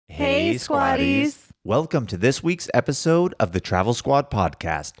Hey, Squaddies. Welcome to this week's episode of the Travel Squad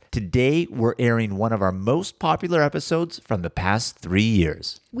podcast. Today, we're airing one of our most popular episodes from the past 3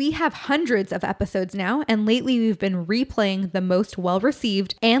 years. We have hundreds of episodes now, and lately we've been replaying the most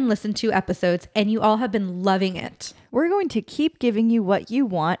well-received and listened to episodes, and you all have been loving it. We're going to keep giving you what you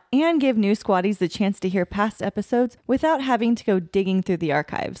want and give new Squaddies the chance to hear past episodes without having to go digging through the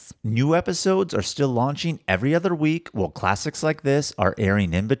archives. New episodes are still launching every other week, while classics like this are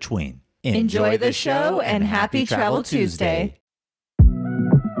airing in between. Enjoy the show and happy Travel Tuesday.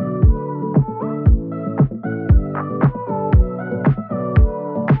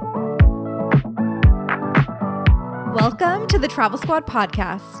 Welcome to the Travel Squad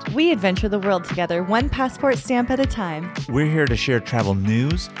podcast. We adventure the world together, one passport stamp at a time. We're here to share travel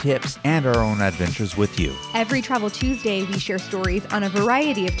news, tips, and our own adventures with you. Every Travel Tuesday, we share stories on a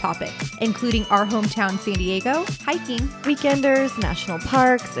variety of topics, including our hometown San Diego, hiking, Weekenders, national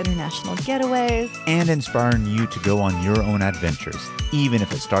parks, international getaways. And inspiring you to go on your own adventures, even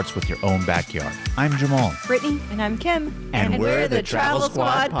if it starts with your own backyard. I'm Jamal. Brittany, And I'm Kim. And we're the Travel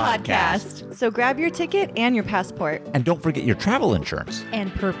Squad podcast. So grab your ticket and your passport. And don't forget your travel insurance.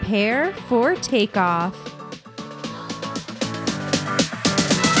 and prepare for takeoff.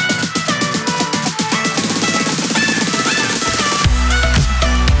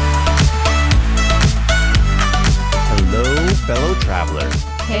 Hello, fellow travelers.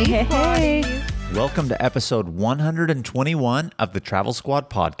 Hey, Hey. Welcome to episode 121 of the Travel Squad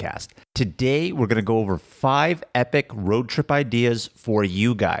podcast. Today, we're going to go over 5 epic road trip ideas for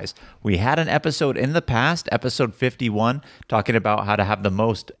you guys. We had an episode in the past, episode 51, talking about how to have the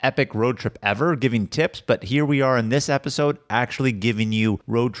most epic road trip ever, giving tips. But here we are in this episode, actually giving you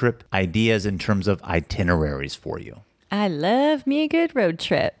road trip ideas in terms of itineraries for you. I love me a good road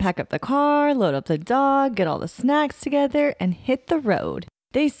trip. Pack up the car, load up the dog, get all the snacks together, and hit the road.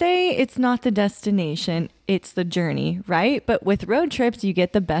 They say it's not the destination, it's the journey, right? But with road trips, you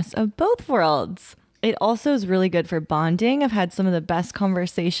get the best of both worlds. It also is really good for bonding. I've had some of the best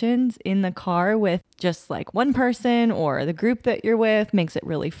conversations in the car with just like one person or the group that you're with. Makes it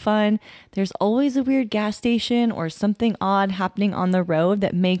really fun. There's always a weird gas station or something odd happening on the road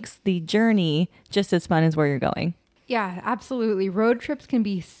that makes the journey just as fun as where you're going. Yeah, absolutely. Road trips can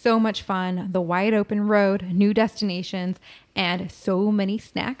be so much fun. The wide open road, new destinations, and so many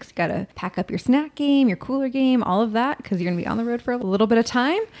snacks. Got to pack up your snack game, your cooler game, all of that, because you're going to be on the road for a little bit of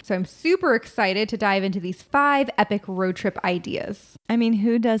time. So I'm super excited to dive into these 5 epic road trip ideas. I mean,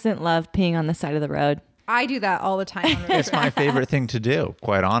 who doesn't love peeing on the side of the road? I do that all the time on road It's trips. my favorite thing to do,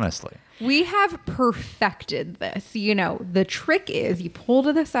 quite honestly. We have perfected this. You know, the trick is you pull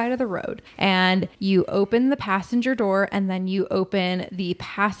to the side of the road and you open the passenger door and then you open the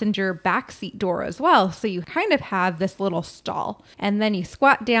passenger backseat door as well. So you kind of have this little stall and then you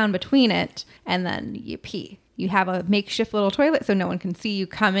squat down between it and then you pee. You have a makeshift little toilet so no one can see you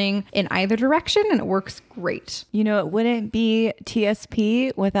coming in either direction, and it works great. You know, it wouldn't be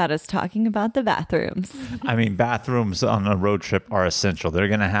TSP without us talking about the bathrooms. I mean, bathrooms on a road trip are essential. They're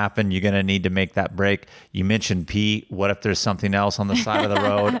going to happen. You're going to need to make that break. You mentioned pee. What if there's something else on the side of the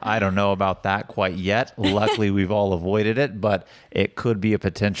road? I don't know about that quite yet. Luckily, we've all avoided it, but it could be a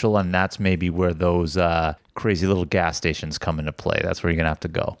potential, and that's maybe where those crazy little gas stations come into play. That's where you're going to have to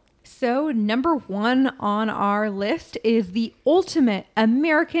go. So number 1 on our list is the ultimate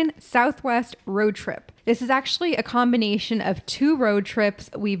American Southwest road trip. This is actually a combination of 2 road trips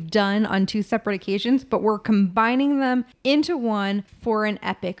we've done on 2 separate occasions, but we're combining them into one for an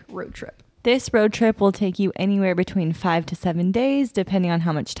epic road trip. This road trip will take you anywhere between 5 to 7 days, depending on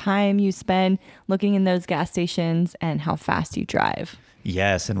how much time you spend looking in those gas stations and how fast you drive.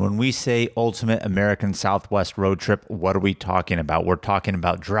 Yes, and when we say ultimate American Southwest road trip, what are we talking about? We're talking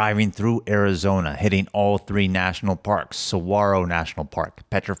about driving through Arizona, hitting all 3 national parks: Saguaro National Park,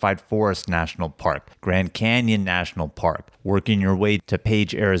 Petrified Forest National Park, Grand Canyon National Park, working your way to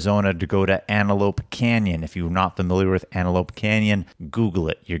Page, Arizona to go to Antelope Canyon. If you're not familiar with Antelope Canyon, Google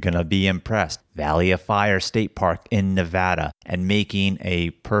it. You're going to be impressed. Valley of Fire State Park in Nevada, and making a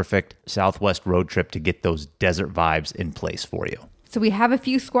perfect Southwest road trip to get those desert vibes in place for you. So we have a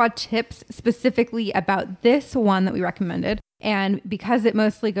few squad tips specifically about this one that we recommended. And because it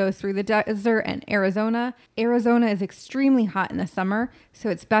mostly goes through the desert and Arizona is extremely hot in the summer. So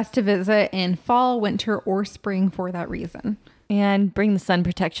it's best to visit in fall, winter, or spring for that reason. And bring the sun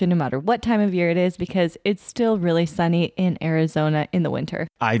protection no matter what time of year it is, because it's still really sunny in Arizona in the winter.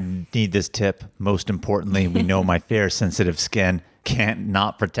 I need this tip. Most importantly, we know my fair sensitive skin. can't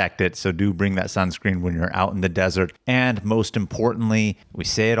not protect it. So do bring that sunscreen when you're out in the desert. And most importantly, we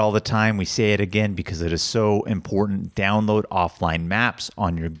say it all the time, we say it again because it is so important. Download offline maps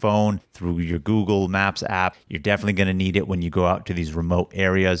on your phone through your Google Maps app. You're definitely going to need it when you go out to these remote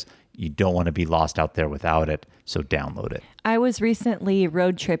areas. You don't want to be lost out there without it, so download it. I was recently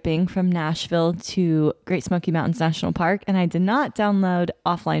road tripping from Nashville to Great Smoky Mountains National Park, and I did not download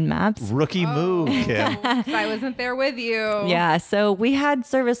offline maps. Rookie move, Kim. I wasn't there with you. Yeah, so we had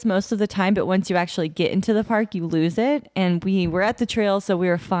service most of the time, but once you actually get into the park, you lose it. And we were at the trail, so we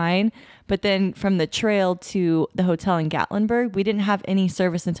were fine. But then from the trail to the hotel in Gatlinburg, we didn't have any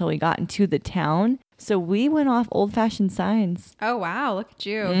service until we got into the town. So we went off old-fashioned signs. Oh, wow. Look at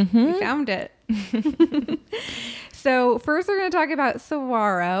you. You found it. So first we're going to talk about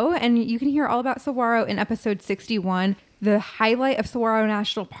saguaro, and you can hear all about saguaro in episode 61. The highlight of Saguaro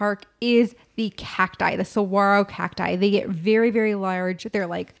National Park is the cacti, the saguaro cacti. They get very, very large. They're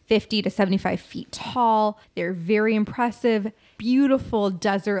like 50 to 75 feet tall. They're very impressive, beautiful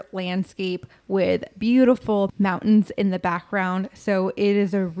desert landscape with beautiful mountains in the background. So it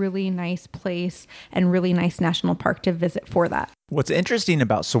is a really nice place and really nice national park to visit for that. What's interesting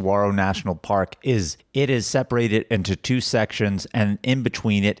about Saguaro National Park is it is separated into two sections, and in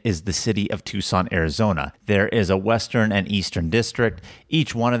between it is the city of Tucson, Arizona. There is a western and eastern district.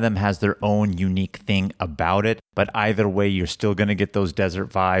 Each one of them has their own unique thing about it, but either way, you're still going to get those desert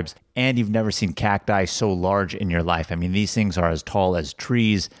vibes, and you've never seen cacti so large in your life. I mean, these things are as tall as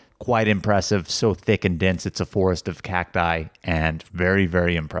trees, quite impressive, so thick and dense. It's a forest of cacti, and very,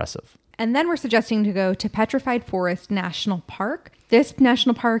 very impressive. And then we're suggesting to go to Petrified Forest National Park. This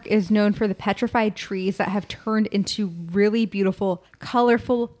national park is known for the petrified trees that have turned into really beautiful,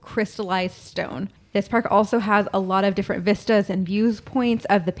 colorful, crystallized stone. This park also has a lot of different vistas and views points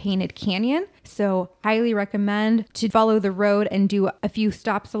of the Painted Canyon. So highly recommend to follow the road and do a few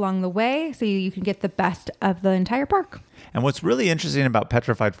stops along the way so you can get the best of the entire park. And what's really interesting about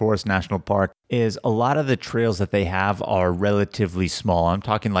Petrified Forest National Park is a lot of the trails that they have are relatively small. I'm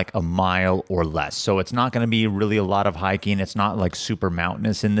talking like a mile or less. So it's not going to be really a lot of hiking. It's not like super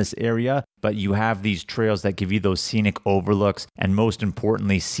mountainous in this area, but you have these trails that give you those scenic overlooks. And most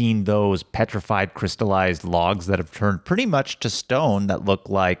importantly, seeing those petrified crystallized logs that have turned pretty much to stone that look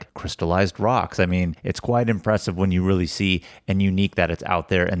like crystallized rocks. I mean, it's quite impressive when you really see and unique that it's out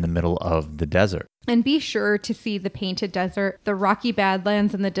there in the middle of the desert. And be sure to see the Painted Desert. The Rocky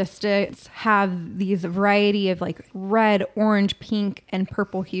Badlands in the distance have these variety of like red, orange, pink, and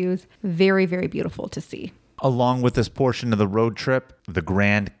purple hues. Very, very beautiful to see. Along with this portion of the road trip, the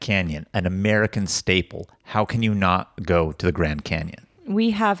Grand Canyon, an American staple. How can you not go to the Grand Canyon?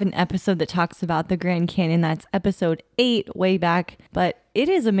 We have an episode that talks about the Grand Canyon. That's episode 8 way back, but it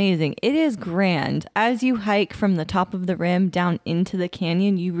is amazing. It is grand. As you hike from the top of the rim down into the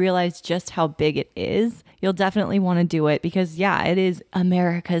canyon, you realize just how big it is. You'll definitely want to do it because, yeah, it is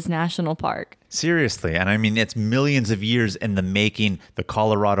America's national park. Seriously. And I mean, it's millions of years in the making, the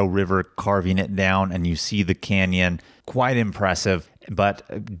Colorado River carving it down, and you see the canyon. Quite impressive.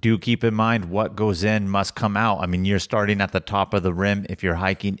 But do keep in mind what goes in must come out. I mean, you're starting at the top of the rim. If you're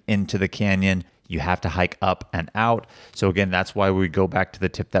hiking into the canyon, you have to hike up and out. So again, that's why we go back to the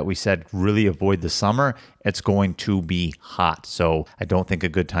tip that we said, really avoid the summer. It's going to be hot. So I don't think a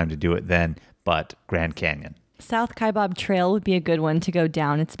good time to do it then, but Grand Canyon. South Kaibab Trail would be a good one to go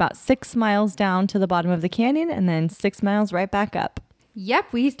down. It's about 6 miles down to the bottom of the canyon and then 6 miles right back up.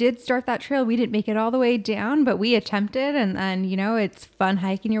 Yep, we did start that trail. We didn't make it all the way down, but we attempted, and then, you know, it's fun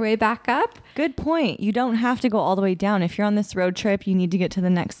hiking your way back up. Good point. You don't have to go all the way down. If you're on this road trip, you need to get to the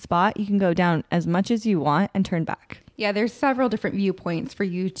next spot. You can go down as much as you want and turn back. Yeah, there's several different viewpoints for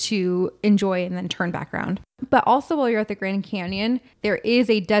you to enjoy and then turn back around. But also while you're at the Grand Canyon, there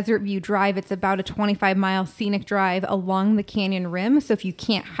is a Desert View Drive. It's about a 25-mile scenic drive along the canyon rim. So if you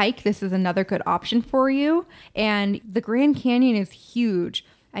can't hike, this is another good option for you. And the Grand Canyon is huge.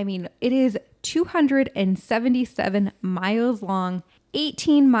 I mean, it is 277 miles long,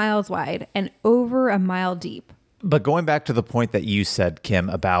 18 miles wide, and over a mile deep. But going back to the point that you said, Kim,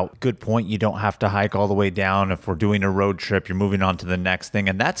 about good point, you don't have to hike all the way down. If we're doing a road trip, you're moving on to the next thing.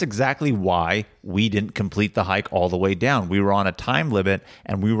 And that's exactly why we didn't complete the hike all the way down. We were on a time limit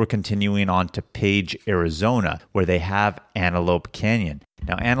and we were continuing on to Page, Arizona, where they have Antelope Canyon.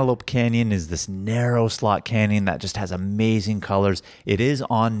 Now, Antelope Canyon is this narrow slot canyon that just has amazing colors. It is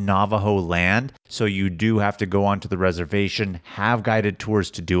on Navajo land, so you do have to go onto the reservation, have guided tours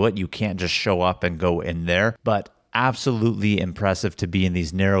to do it. You can't just show up and go in there, but absolutely impressive to be in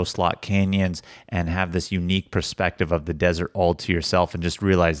these narrow slot canyons and have this unique perspective of the desert all to yourself and just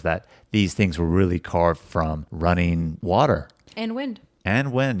realize that these things were really carved from running water. And wind.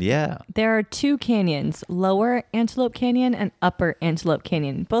 And wind, yeah. There are two canyons, Lower Antelope Canyon and Upper Antelope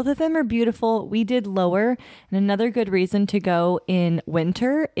Canyon. Both of them are beautiful. We did Lower, and another good reason to go in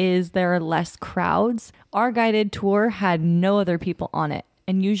winter is there are less crowds. Our guided tour had no other people on it,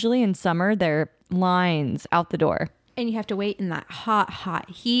 and usually in summer there are lines out the door. And you have to wait in that hot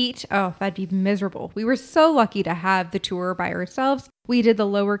heat. Oh, that'd be miserable. We were so lucky to have the tour by ourselves. We did the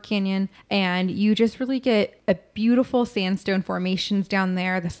Lower Canyon, and you just really get a beautiful sandstone formations down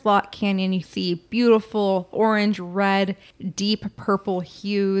there. The Slot Canyon, you see beautiful orange, red, deep purple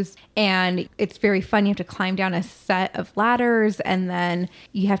hues, and it's very fun. You have to climb down a set of ladders, and then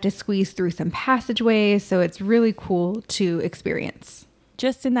you have to squeeze through some passageways, so it's really cool to experience.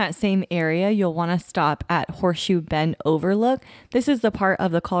 Just in that same area, you'll want to stop at Horseshoe Bend Overlook. This is the part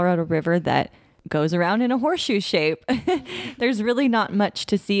of the Colorado River that goes around in a horseshoe shape. There's really not much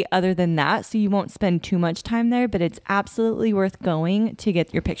to see other than that, so you won't spend too much time there, but it's absolutely worth going to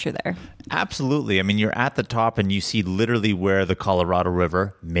get your picture there. Absolutely. I mean, you're at the top and you see literally where the Colorado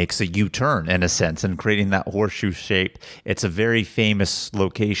River makes a U-turn in a sense and creating that horseshoe shape. It's a very famous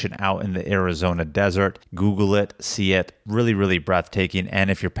location out in the Arizona desert. Google it, see it. Really, really breathtaking.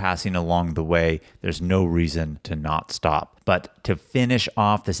 And if you're passing along the way, there's no reason to not stop. But to finish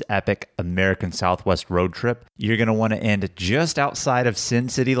off this epic American Southwest road trip, you're going to want to end just outside of Sin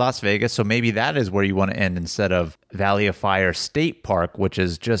City, Las Vegas. So maybe that is where you want to end instead of Valley of Fire State Park, which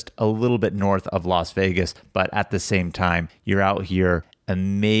is just a little bit north of Las Vegas. But at the same time, you're out here,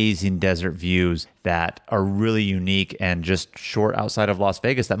 amazing desert views that are really unique and just short outside of Las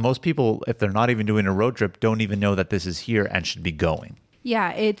Vegas that most people, if they're not even doing a road trip, don't even know that this is here and should be going.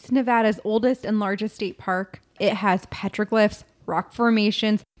 Yeah, it's Nevada's oldest and largest state park. It has petroglyphs, rock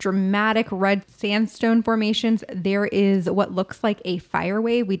formations, dramatic red sandstone formations. There is what looks like a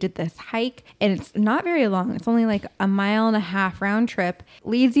fireway. We did this hike, and it's not very long. It's only like a 1.5 mile round trip.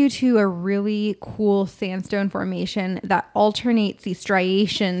 Leads you to a really cool sandstone formation that alternates these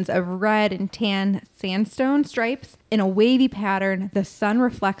striations of red and tan sandstone stripes in a wavy pattern. The sun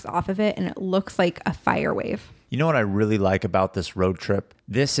reflects off of it, and it looks like a fire wave. You know what I really like about this road trip?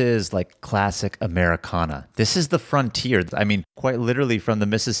 This is like classic Americana. This is the frontier. I mean, quite literally from the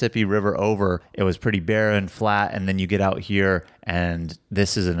Mississippi River over, it was pretty barren, flat, and then you get out here, and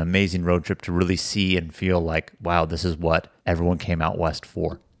this is an amazing road trip to really see and feel like, wow, this is what everyone came out west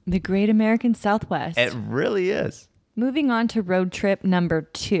for. The Great American Southwest. It really is. Moving on to road trip number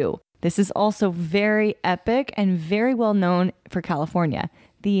 2. This is also very epic and very well known for California.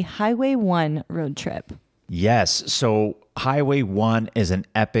 The Highway 1 road trip. Yes. So Highway 1 is an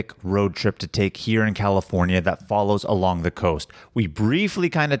epic road trip to take here in California that follows along the coast. We briefly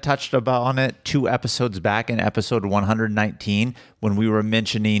kind of touched on it 2 episodes back in episode 119 when we were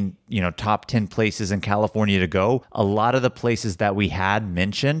mentioning, top 10 places in California to go. A lot of the places that we had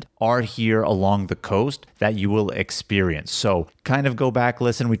mentioned are here along the coast that you will experience. So kind of go back,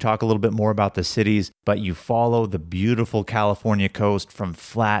 listen. We talk a little bit more about the cities, but you follow the beautiful California coast from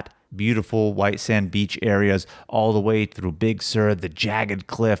flat, beautiful white sand beach areas all the way through Big Sur, the jagged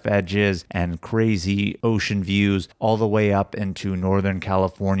cliff edges and crazy ocean views, all the way up into Northern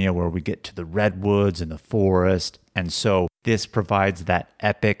California where we get to the redwoods and the forest. And so this provides that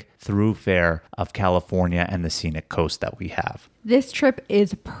epic thoroughfare of California and the scenic coast that we have. This trip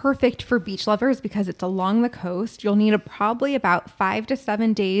is perfect for beach lovers because it's along the coast. You'll need probably about 5 to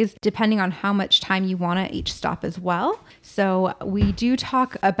 7 days, depending on how much time you want at each stop as well. So we do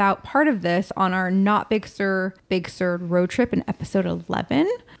talk about part of this on our Not Big Sur road trip in episode 11.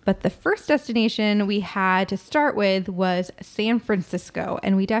 But the first destination we had to start with was San Francisco.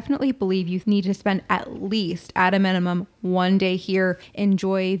 And we definitely believe you need to spend at least, at a minimum, 1 day here,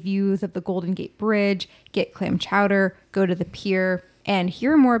 enjoy views of the Golden Gate Bridge, get clam chowder, go to the pier, and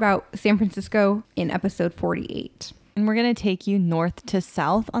hear more about San Francisco in episode 48. And we're going to take you north to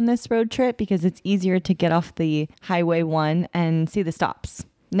south on this road trip because it's easier to get off the Highway 1 and see the stops.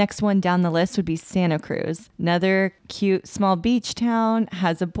 Next one down the list would be Santa Cruz. Another cute small beach town,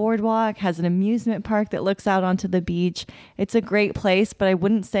 has a boardwalk, has an amusement park that looks out onto the beach. It's a great place, but I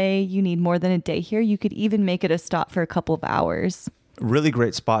wouldn't say you need more than a day here. You could even make it a stop for a couple of hours. Really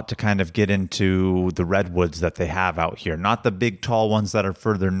great spot to kind of get into the redwoods that they have out here. Not the big tall ones that are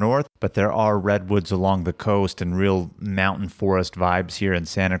further north, but there are redwoods along the coast and real mountain forest vibes here in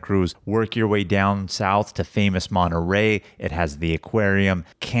Santa Cruz. Work your way down south to famous Monterey. It has the aquarium,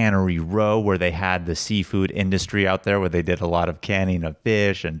 Cannery Row, where they had the seafood industry out there, where they did a lot of canning of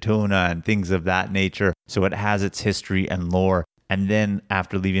fish and tuna and things of that nature. So it has its history and lore. And then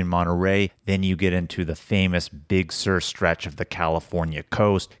after leaving Monterey, then you get into the famous Big Sur stretch of the California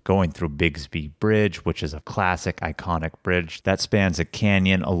coast, going through Bigsby Bridge, which is a classic, iconic bridge that spans a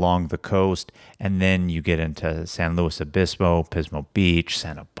canyon along the coast. And then you get into San Luis Obispo, Pismo Beach,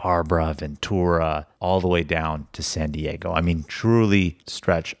 Santa Barbara, Ventura, all the way down to San Diego. I mean, truly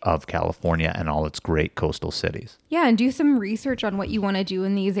stretch of California and all its great coastal cities. Yeah, and do some research on what you want to do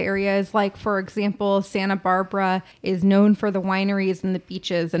in these areas. Like, for example, Santa Barbara is known for the wineries and the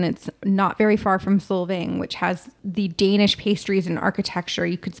beaches, and it's not very far from Solvang, which has the Danish pastries and architecture.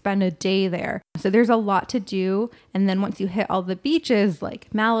 You could spend a day there. So there's a lot to do. And then once you hit all the beaches like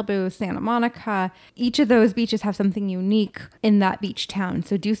Malibu, Santa Monica, each of those beaches have something unique in that beach town.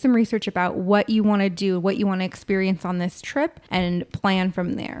 So do some research about what you want to do, what you want to experience on this trip, and plan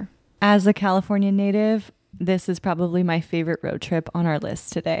from there. As a California native, this is probably my favorite road trip on our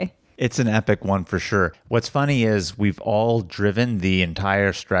list today. It's an epic one for sure. What's funny is we've all driven the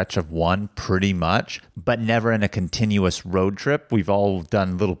entire stretch of one pretty much, but never in a continuous road trip. We've all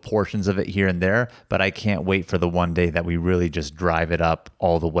done little portions of it here and there, but I can't wait for the one day that we really just drive it up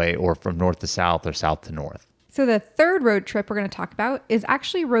all the way, or from north to south or south to north. So the third road trip we're going to talk about is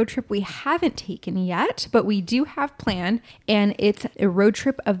actually a road trip we haven't taken yet, but we do have planned, and it's a road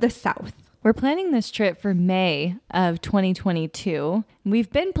trip of the South. We're planning this trip for May of 2022.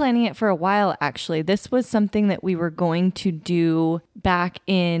 We've been planning it for a while, actually. This was something that we were going to do back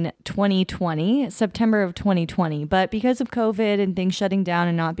in 2020, September of 2020. But because of COVID and things shutting down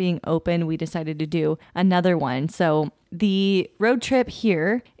and not being open, we decided to do another one. So the road trip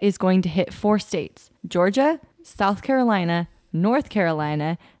here is going to hit 4 states: Georgia, South Carolina, North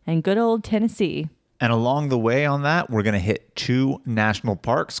Carolina, and good old Tennessee. And along the way on that, we're going to hit 2 national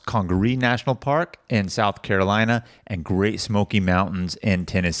parks, Congaree National Park in South Carolina and Great Smoky Mountains in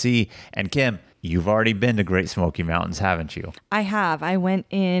Tennessee. And Kim, you've already been to Great Smoky Mountains, haven't you? I have. I went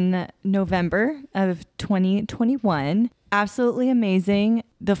in November of 2021. Absolutely amazing.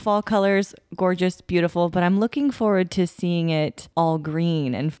 The fall colors, gorgeous, beautiful, but I'm looking forward to seeing it all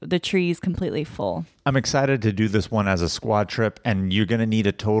green and the trees completely full. I'm excited to do this one as a squad trip, and you're going to need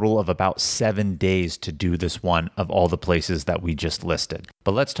a total of about 7 days to do this one of all the places that we just listed.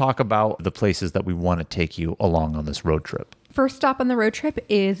 But let's talk about the places that we want to take you along on this road trip. First stop on the road trip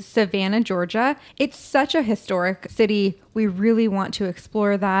is Savannah, Georgia. It's such a historic city. We really want to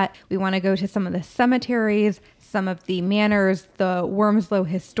explore that. We want to go to some of the cemeteries, some of the manors, the Wormslow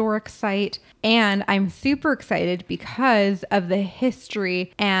Historic Site. And I'm super excited because of the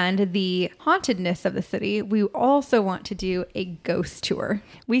history and the hauntedness of the city. We also want to do a ghost tour.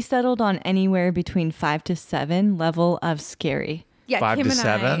 We settled on anywhere between 5 to 7 level of scary. Yeah, 5 Kim to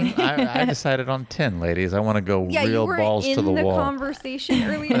and 7? I decided on 10, ladies. I want to go Yeah, real you were balls in to the wall. conversation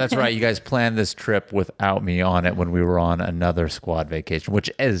earlier. That's right. You guys planned this trip without me on it when we were on another squad vacation, which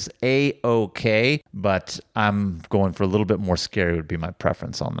is A-okay, but I'm going for a little bit more scary would be my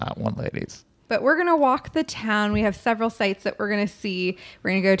preference on that one, ladies. But we're going to walk the town. We have several sites that we're going to see. We're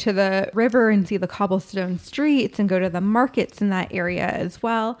going to go to the river and see the cobblestone streets and go to the markets in that area as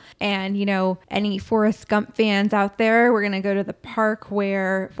well. And, you know, any Forrest Gump fans out there, we're going to go to the park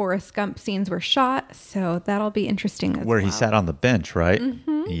where Forrest Gump scenes were shot. So that'll be interesting as Where well. he sat on the bench, right?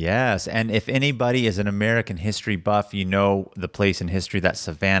 Mm-hmm. Yes. And if anybody is an American history buff, you know the place in history that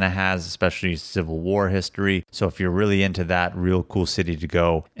Savannah has, especially Civil War history. So if you're really into that, real cool city to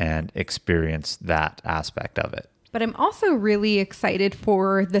go and experience that aspect of it. But I'm also really excited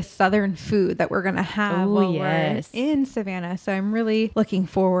for the Southern food that we're going to have while we're in Savannah. So I'm really looking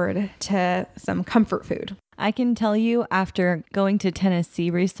forward to some comfort food. I can tell you after going to Tennessee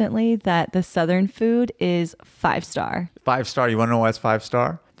recently that the Southern food is 5-star. 5-star. You want to know why it's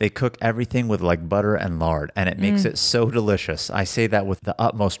 5-star? They cook everything with like butter and lard, and it makes it so delicious. I say that with the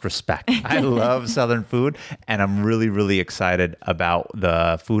utmost respect. I love Southern food, and I'm really, really excited about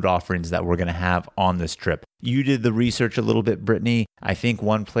the food offerings that we're going to have on this trip. You did the research a little bit, Brittany. I think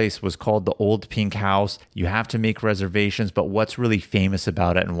one place was called the Old Pink House. You have to make reservations, but what's really famous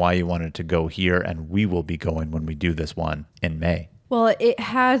about it and why you wanted to go here, and we will be going when we do this one in May. Well, it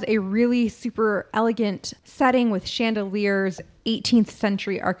has a really super elegant setting with chandeliers, 18th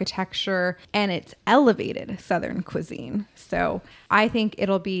century architecture, and it's elevated Southern cuisine. So I think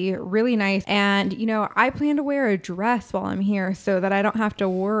it'll be really nice. And, you know, I plan to wear a dress while I'm here so that I don't have to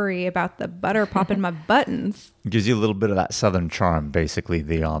worry about the butter popping my buttons. It gives you a little bit of that Southern charm, basically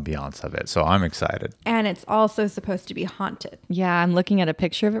the ambiance of it. So I'm excited. And it's also supposed to be haunted. Yeah, I'm looking at a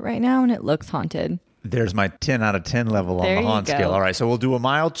picture of it right now and it looks haunted. There's my 10 out of 10 level on There the you haunt go. scale. All right, so we'll do a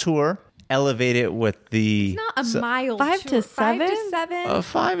mile tour, elevate it with the... It's not a mile. 5 to 7? 5 to 7.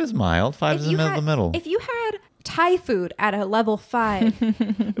 5 is mild. 5 is in the middle of the middle. If you had Thai food at a level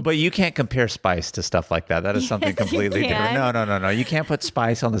 5. But you can't compare spice to stuff like that. That is something completely different. No. You can't put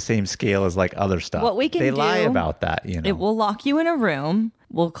spice on the same scale as like other stuff. What we can They do, lie about that, you know. it will lock you in a room.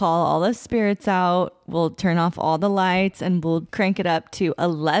 We'll call all the spirits out. We'll turn off all the lights and we'll crank it up to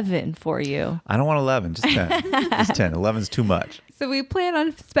 11 for you. I don't want 11, just 10. Just 10. 11's too much. So we plan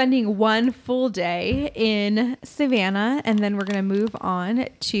on spending one full day in Savannah, and then we're going to move on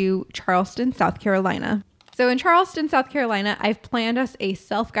to Charleston, South Carolina. So in Charleston, South Carolina, I've planned us a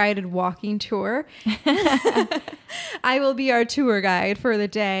self-guided walking tour. I will be our tour guide for the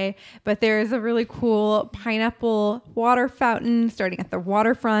day, but there is a really cool pineapple water fountain starting at the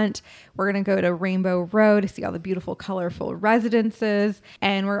waterfront. We're going to go to Rainbow Road to see all the beautiful, colorful residences.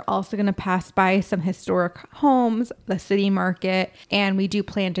 And we're also going to pass by some historic homes, the city market, and we do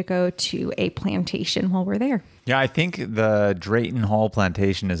plan to go to a plantation while we're there. Yeah, I think the Drayton Hall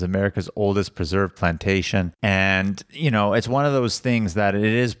Plantation is America's oldest preserved plantation. And, you know, it's one of those things that it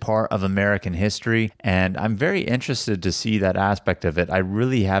is part of American history. And I'm very interested to see that aspect of it. I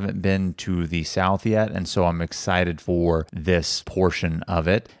really haven't been to the South yet. And so I'm excited for this portion of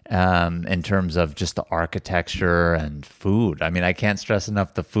it in terms of just the architecture and food. I mean, I can't stress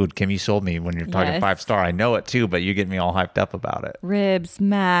enough the food. Kim, you sold me when you're talking Yes. 5-star. I know it too, but you get me all hyped up about it. Ribs,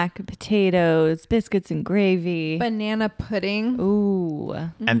 mac, potatoes, biscuits and gravy. Banana pudding. Ooh.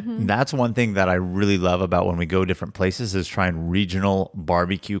 And that's one thing that I really love about when we go different places is trying regional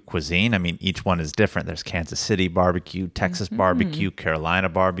barbecue cuisine. I mean, each one is different. There's Kansas City barbecue, Texas barbecue, Carolina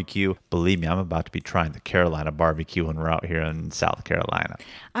barbecue. Believe me, I'm about to be trying the Carolina barbecue when we're out here in South Carolina.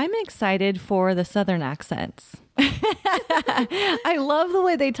 I'm excited for the Southern accents. I love the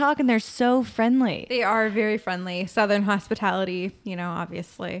way they talk and they're so friendly. They are very friendly. Southern hospitality, you know,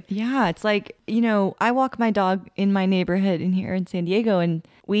 obviously. Yeah, it's like, you know, I walk my dog in my neighborhood in here in San Diego and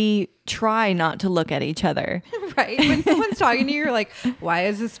we try not to look at each other. Right? When someone's talking to you, you're like, why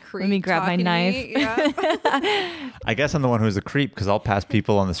is this creep Let me grab my talking to knife. me? Yeah. I guess I'm the one who's a creep because I'll pass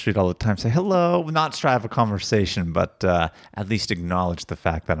people on the street all the time, say hello, not try to have a conversation, but at least acknowledge the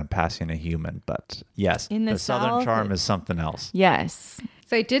fact that I'm passing a human. But yes, In the Southern South, charm is something else. Yes.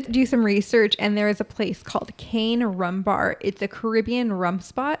 So I did do some research, and there is a place called Cane Rum Bar. It's a Caribbean rum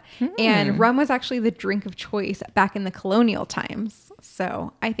spot, and rum was actually the drink of choice back in the colonial times.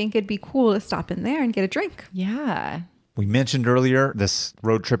 So I think it'd be cool to stop in there and get a drink. Yeah. We mentioned earlier this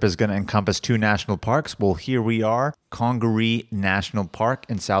road trip is going to encompass 2 national parks. Well, here we are, Congaree National Park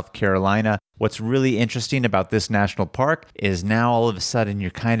in South Carolina. What's really interesting about this national park is now all of a sudden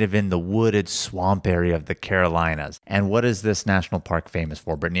you're kind of in the wooded swamp area of the Carolinas. And what is this national park famous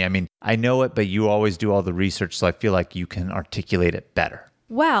for, Brittany? I mean, I know it, but you always do all the research, so I feel like you can articulate it better.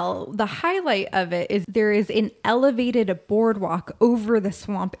 Well, the highlight of it is there is an elevated boardwalk over the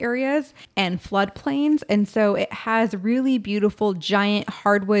swamp areas and floodplains. And so it has really beautiful giant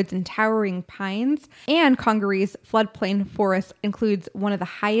hardwoods and towering pines. And Congaree's floodplain forest includes one of the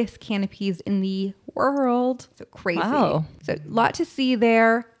highest canopies in the world. So crazy. Wow. So a lot to see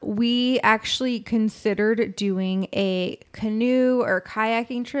there. We actually considered doing a canoe or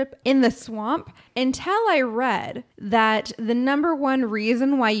kayaking trip in the swamp until I read that the number one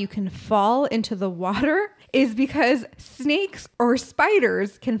reason why you can fall into the water is because snakes or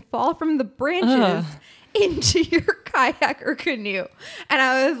spiders can fall from the branches into your kayak or canoe. And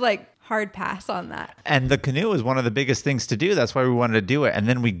I was like, hard pass on that. And the canoe is one of the biggest things to do. That's why we wanted to do it. And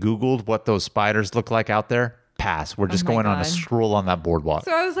then we Googled what those spiders look like out there. Pass. We're just my going on a God. stroll on that boardwalk.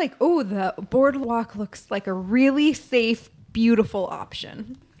 So I was like, oh, the boardwalk looks like a really safe, beautiful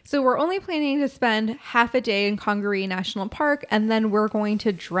option. So we're only planning to spend half a day in Congaree National Park, and then we're going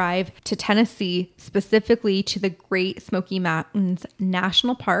to drive to Tennessee, specifically to the Great Smoky Mountains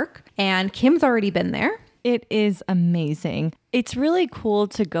National Park. And Kim's already been there. It is amazing. It's really cool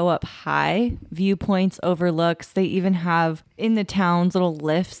to go up high, viewpoints, overlooks. They even have in the towns little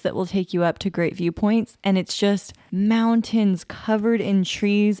lifts that will take you up to great viewpoints. And it's just mountains covered in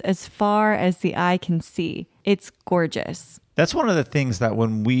trees as far as the eye can see. It's gorgeous. That's one of the things that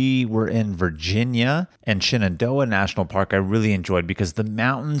when we were in Virginia and Shenandoah National Park, I really enjoyed because the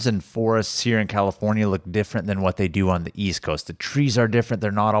mountains and forests here in California look different than what they do on the East Coast. The trees are different.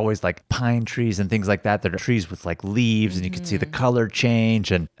 They're not always like pine trees and things like that. They're trees with like leaves and you can see the color change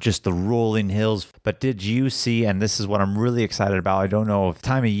and just the rolling hills. But did you see, and this is what I'm really excited about, I don't know if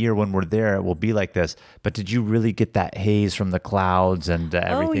time of year when we're there it will be like this, but did you really get that haze from the clouds and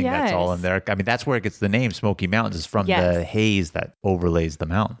everything that's all in there? I mean, that's where it gets the name Smoky Mountains is from the haze that overlays the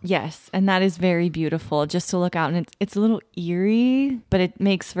mountain. Yes, and that is very beautiful just to look out. And it's a little eerie, but it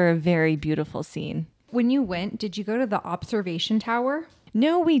makes for a very beautiful scene. When you went, did you go to the observation tower?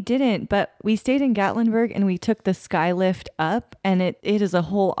 No, we didn't, but we stayed in Gatlinburg and we took the sky lift up, and it is a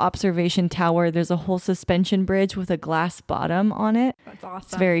whole observation tower. There's a whole suspension bridge with a glass bottom on it. That's awesome.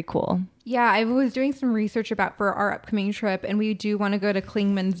 It's very cool. Yeah, I was doing some research about for our upcoming trip, and we do want to go to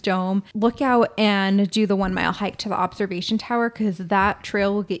Klingman's Dome. Look out and do the 1 mile hike to the observation tower, because that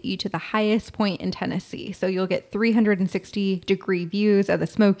trail will get you to the highest point in Tennessee. So you'll get 360-degree views of the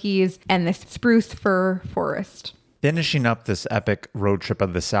Smokies and the spruce fir forest. Finishing up this epic road trip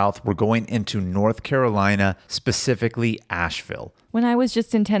of the South, we're going into North Carolina, specifically Asheville. When I was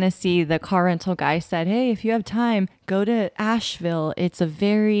just in Tennessee, the car rental guy said, hey, if you have time, go to Asheville. It's a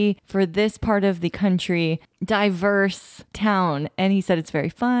very, for this part of the country, diverse town. And he said it's very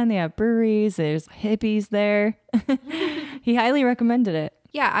fun. They have breweries. There's hippies there. He highly recommended it.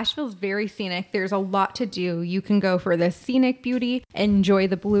 Yeah, Asheville's very scenic. There's a lot to do. You can go for the scenic beauty, enjoy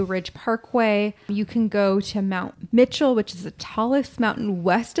the Blue Ridge Parkway. You can go to Mount Mitchell, which is the tallest mountain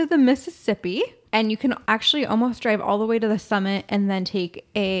west of the Mississippi. And you can actually almost drive all the way to the summit and then take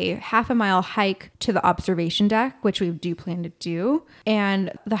a half a mile hike to the observation deck, which we do plan to do.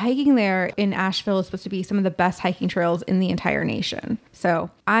 And the hiking there in Asheville is supposed to be some of the best hiking trails in the entire nation. So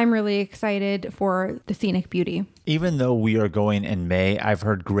I'm really excited for the scenic beauty. Even though we are going in May, I've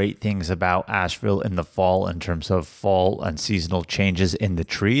heard great things about Asheville in the fall in terms of fall and seasonal changes in the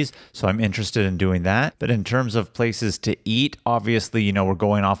trees. So I'm interested in doing that. But in terms of places to eat, obviously, we're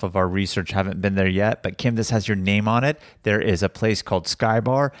going off of our research, haven't been there yet. But Kim, this has your name on it. There is a place called Sky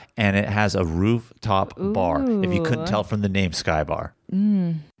Bar, and it has a rooftop bar, if you couldn't tell from the name Sky Bar.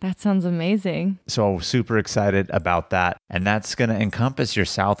 That sounds amazing. So super excited about that. And that's going to encompass your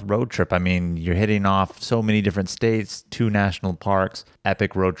South road trip. I mean, you're hitting off so many different states, 2 national parks,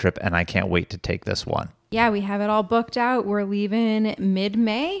 epic road trip, and I can't wait to take this one. Yeah, we have it all booked out. We're leaving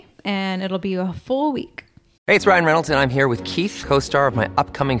mid-May, and it'll be a full week. Hey, it's Ryan Reynolds, and I'm here with Keith, co-star of my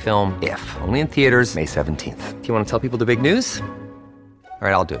upcoming film, If, only in theaters May 17th. Do you want to tell people the big news? All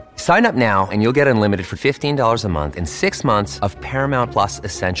right, I'll do it. Sign up now and you'll get unlimited for $15 a month and 6 months of Paramount Plus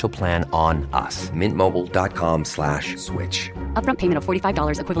Essential Plan on us. MintMobile.com/switch. Upfront payment of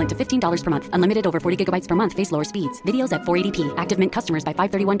 $45 equivalent to $15 per month. Unlimited over 40 gigabytes per month. Face lower speeds. Videos at 480p. Active Mint customers by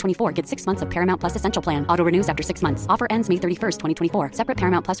 531.24 get 6 months of Paramount Plus Essential Plan. Auto renews after 6 months. Offer ends May 31st, 2024. Separate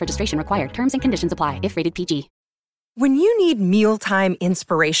Paramount Plus registration required. Terms and conditions apply if rated PG. When you need mealtime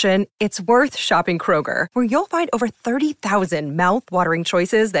inspiration, it's worth shopping Kroger, where you'll find over 30,000 mouth-watering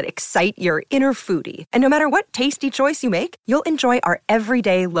choices that excite your inner foodie. And no matter what tasty choice you make, you'll enjoy our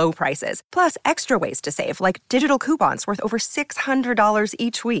everyday low prices, plus extra ways to save, like digital coupons worth over $600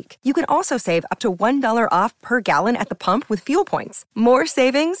 each week. You can also save up to $1 off per gallon at the pump with fuel points. More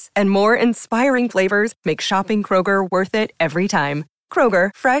savings and more inspiring flavors make shopping Kroger worth it every time. Kroger,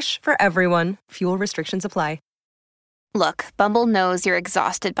 fresh for everyone. Fuel restrictions apply. Look, Bumble knows you're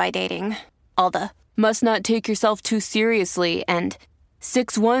exhausted by dating. All the, must not take yourself too seriously, and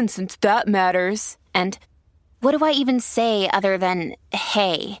 6'1" since that matters. And what do I even say other than,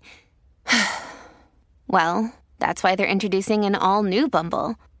 hey? Well, that's why they're introducing an all-new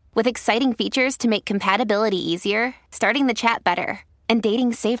Bumble, with exciting features to make compatibility easier, starting the chat better, and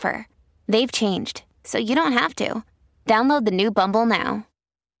dating safer. They've changed, so you don't have to. Download the new Bumble now.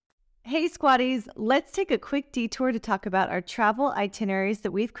 Hey Squatties, let's take a quick detour to talk about our travel itineraries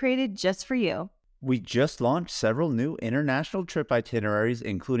that we've created just for you. We just launched several new international trip itineraries,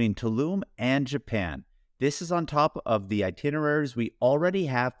 including Tulum and Japan. This is on top of the itineraries we already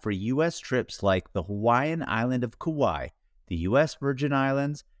have for U.S. trips like the Hawaiian island of Kauai, the U.S. Virgin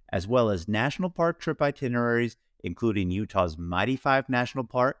Islands, as well as national park trip itineraries, including Utah's Mighty Five National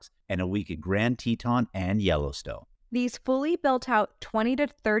Parks and a week at Grand Teton and Yellowstone. These fully built out 20 to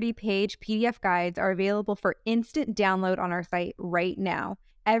 30 page PDF guides are available for instant download on our site right now.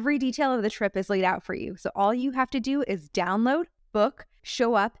 Every detail of the trip is laid out for you, so all you have to do is download, book,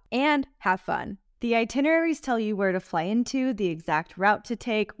 show up, and have fun. The itineraries tell you where to fly into, the exact route to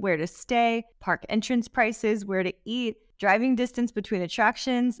take, where to stay, park entrance prices, where to eat, driving distance between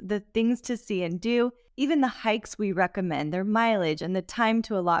attractions, the things to see and do, even the hikes we recommend, their mileage, and the time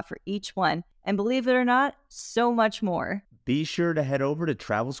to allot for each one. And believe it or not, so much more. Be sure to head over to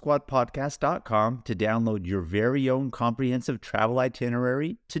TravelSquadPodcast.com to download your very own comprehensive travel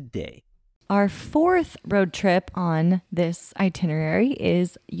itinerary today. Our fourth road trip on this itinerary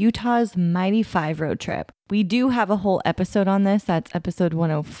is Utah's Mighty Five road trip. We do have a whole episode on this. That's episode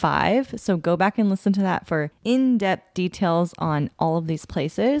 105. So go back and listen to that for in-depth details on all of these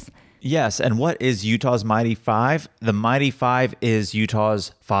places. Yes, and what is Utah's Mighty Five? The Mighty Five is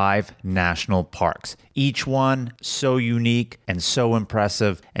Utah's 5 national parks. Each one so unique and so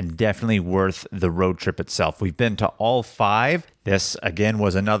impressive and definitely worth the road trip itself. We've been to all 5. This, again,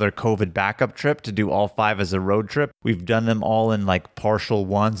 was another COVID backup trip to do all 5 as a road trip. We've done them all in like partial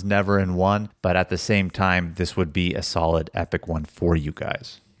ones, never in one, but at the same time, this would be a solid epic one for you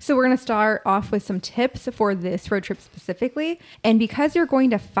guys. So we're going to start off with some tips for this road trip specifically. And because you're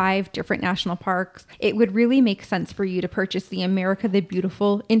going to 5 different national parks, it would really make sense for you to purchase the America the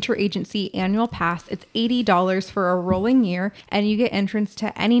Beautiful Interagency Annual Pass. It's $80 for a rolling year, and you get entrance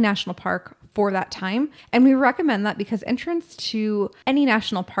to any national park for that time. And we recommend that because entrance to any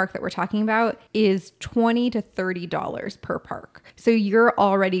national park that we're talking about is $20 to $30 per park. So you're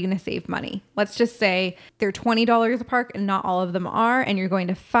already going to save money. Let's just say they're $20 a park and not all of them are, and you're going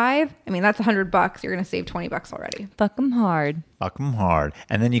to 5. I mean, that's $100. You're going to save $20 already. Fuck them hard. Fuck them hard.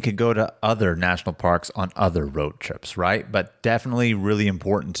 And then you could go to other national parks on other road trips, right? But definitely really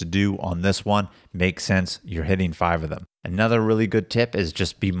important to do on this one. Makes sense. You're hitting 5 of them. Another really good tip is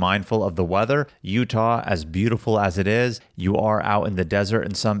just be mindful of the weather. Utah, as beautiful as it is, you are out in the desert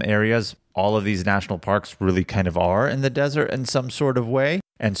in some areas. All of these national parks really kind of are in the desert in some sort of way.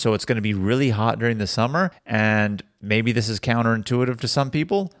 And so it's going to be really hot during the summer. And maybe this is counterintuitive to some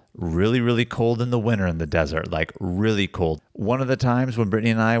people. Really, really cold in the winter in the desert, like really cold. One of the times when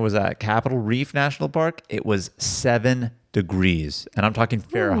Brittany and I was at Capitol Reef National Park, it was 7 degrees. And I'm talking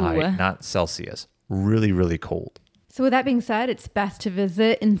Fahrenheit, not Celsius. Really, really cold. So with that being said, it's best to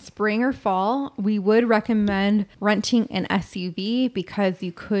visit in spring or fall. We would recommend renting an SUV because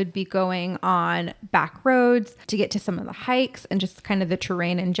you could be going on back roads to get to some of the hikes and just kind of the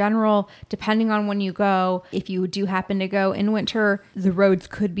terrain in general. Depending on when you go, if you do happen to go in winter, the roads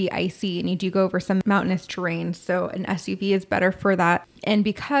could be icy and you do go over some mountainous terrain. So an SUV is better for that. And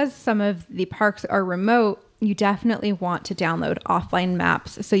because some of the parks are remote, you definitely want to download offline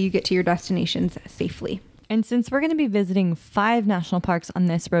maps so you get to your destinations safely. And since we're going to be visiting 5 national parks on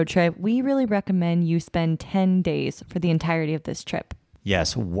this road trip, we really recommend you spend 10 days for the entirety of this trip.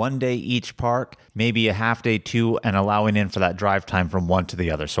 Yes, 1 day each park, maybe a half day too, and allowing in for that drive time from one to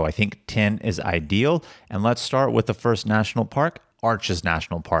the other. So I think 10 is ideal. And let's start with the first national park, Arches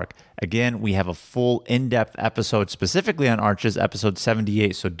National Park. Again, we have a full in-depth episode specifically on Arches, episode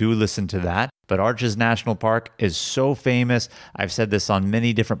 78, so do listen to that. But Arches National Park is so famous. I've said this on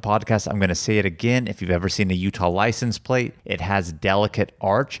many different podcasts. I'm going to say it again. If you've ever seen a Utah license plate, it has Delicate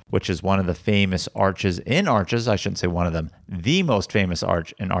Arch, which is one of the famous arches in Arches. I shouldn't say one of them, the most famous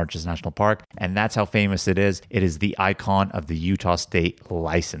arch in Arches National Park. And that's how famous it is. It is the icon of the Utah State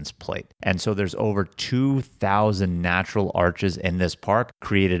license plate. And so there's over 2,000 natural arches in this park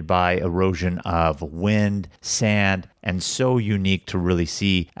created by erosion of wind, sand, and so unique to really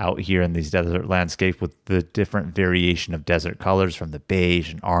see out here in these desert landscapes with the different variation of desert colors from the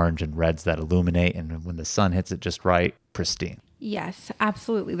beige and orange and reds that illuminate. And when the sun hits it just right, pristine. Yes,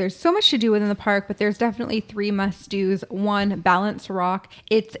 absolutely. There's so much to do within the park, but there's definitely 3 must-dos. 1, Balance Rock.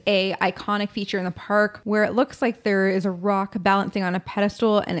 It's a iconic feature in the park where it looks like there is a rock balancing on a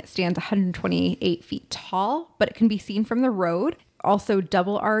pedestal and it stands 128 feet tall, but it can be seen from the road. Also,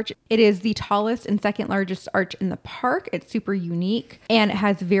 Double Arch. It is the tallest and second largest arch in the park. It's super unique and it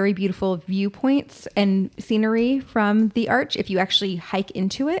has very beautiful viewpoints and scenery from the arch if you actually hike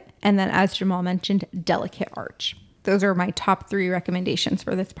into it. And then, as Jamal mentioned, Delicate Arch. Those are my top 3 recommendations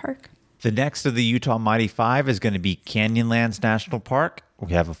for this park. The next of the Utah Mighty 5 is going to be Canyonlands National Park.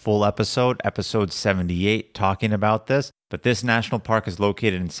 We have a full episode 78, talking about this. But this national park is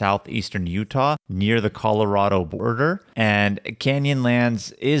located in southeastern Utah near the Colorado border. And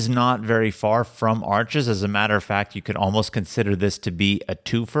Canyonlands is not very far from Arches. As a matter of fact, you could almost consider this to be a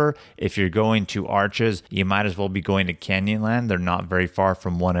twofer. If you're going to Arches, you might as well be going to Canyonland. They're not very far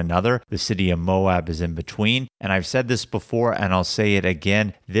from one another. The city of Moab is in between. And I've said this before and I'll say it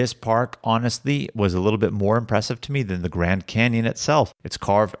again. This park, honestly, was a little bit more impressive to me than the Grand Canyon itself. It's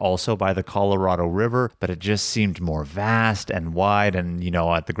carved also by the Colorado River, but it just seemed more vast and wide. And,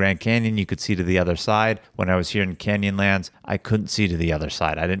 at the Grand Canyon, you could see to the other side. When I was here in Canyonlands, I couldn't see to the other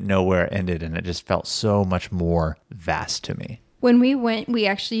side. I didn't know where it ended, and it just felt so much more vast to me. When we went, we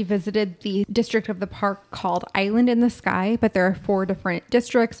actually visited the district of the park called Island in the Sky, but there are 4 different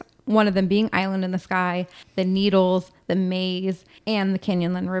districts. one of them being Island in the Sky, the Needles, the Maze, and the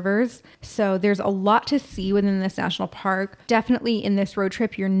Canyonland Rivers. So there's a lot to see within this national park. Definitely in this road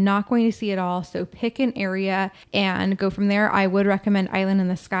trip, you're not going to see it all. So pick an area and go from there. I would recommend Island in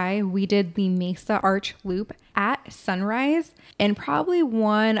the Sky. We did the Mesa Arch Loop at sunrise, and probably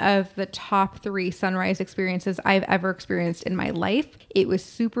one of the top 3 sunrise experiences I've ever experienced in my life. It was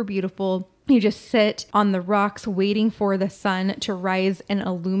super beautiful. You just sit on the rocks waiting for the sun to rise and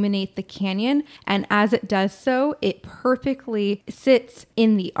illuminate the canyon. And as it does so, it perfectly sits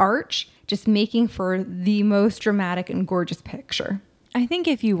in the arch, just making for the most dramatic and gorgeous picture. I think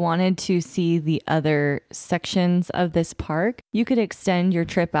if you wanted to see the other sections of this park, you could extend your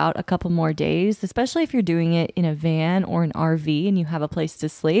trip out a couple more days, especially if you're doing it in a van or an RV and you have a place to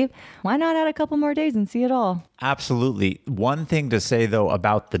sleep. Why not add a couple more days and see it all? Absolutely. One thing to say, though,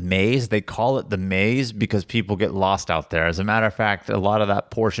 about the maze, they call it the maze because people get lost out there. As a matter of fact, a lot of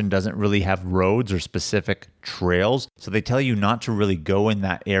that portion doesn't really have roads or specific trails. So they tell you not to really go in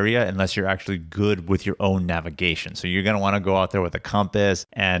that area unless you're actually good with your own navigation. So you're going to want to go out there with a compass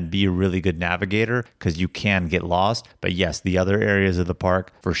and be a really good navigator because you can get lost. But yes, the other areas of the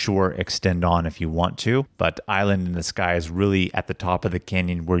park for sure extend on if you want to. But Island in the Sky is really at the top of the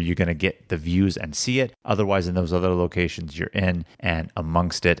canyon where you're going to get the views and see it. Otherwise, in those other locations, you're in and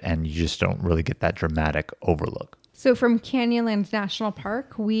amongst it, and you just don't really get that dramatic overlook. So from Canyonlands National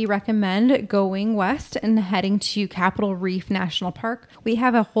Park, we recommend going west and heading to Capitol Reef National Park. We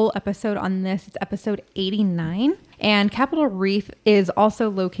have a whole episode on this. It's episode 89. And Capitol Reef is also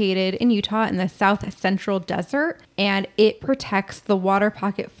located in Utah in the South Central Desert, and it protects the water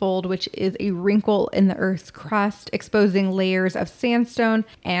pocket fold, which is a wrinkle in the Earth's crust, exposing layers of sandstone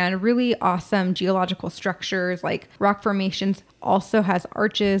and really awesome geological structures like rock formations. Also has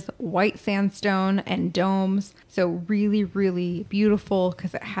arches, white sandstone, and domes. So really, really beautiful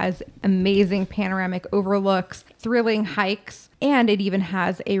because it has amazing panoramic overlooks, thrilling hikes, and it even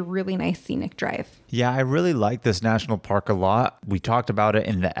has a really nice scenic drive. Yeah, I really like this national park a lot. We talked about it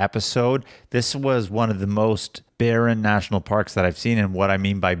in the episode. This was one of the most barren national parks that I've seen. And what I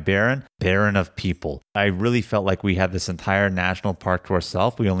mean by barren of people. I really felt like we had this entire national park to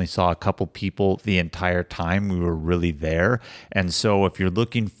ourselves. We only saw a couple people the entire time we were really there. And so if you're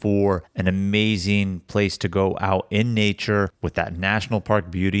looking for an amazing place to go out in nature with that national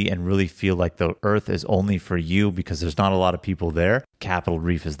park beauty and really feel like the earth is only for you because there's not a lot of people there, Capitol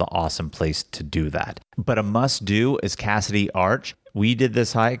Reef is the awesome place to do that. But a must do is Cassidy Arch. We did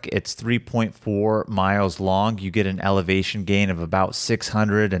this hike. It's 3.4 miles long. You get an elevation gain of about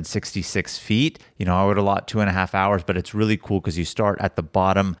 666 feet. You know, I would allot 2.5 hours, but it's really cool because you start at the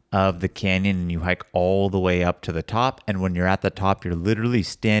bottom of the canyon and you hike all the way up to the top. And when you're at the top, you're literally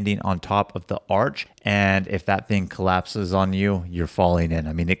standing on top of the arch. And if that thing collapses on you, you're falling in.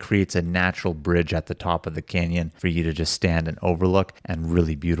 I mean, it creates a natural bridge at the top of the canyon for you to just stand and overlook, and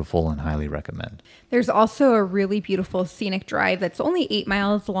really beautiful and highly recommend. There's also a really beautiful scenic drive that's only 8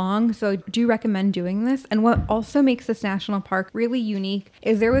 miles long, so I do recommend doing this. And what also makes this national park really unique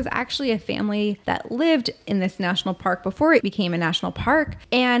is there was actually a family that lived in this national park before it became a national park,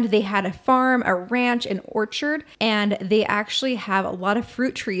 and they had a farm, a ranch, an orchard, and they actually have a lot of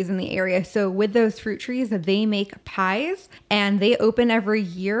fruit trees in the area. So with those fruit trees, they make pies, and they open every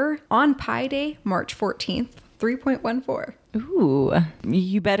year on Pie Day, March 14th, 3.14. Ooh,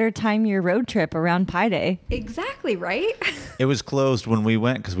 you better time your road trip around Pie Day. Exactly, right? It was closed when we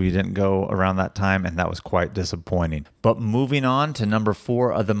went because we didn't go around that time, and that was quite disappointing. But moving on to number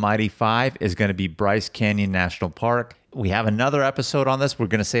 4 of the Mighty 5 is going to be Bryce Canyon National Park. We have another episode on this. We're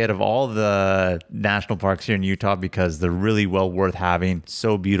going to say it of all the national parks here in Utah because they're really well worth having.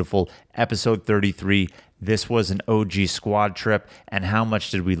 So beautiful. Episode 33. This was an OG squad trip. And how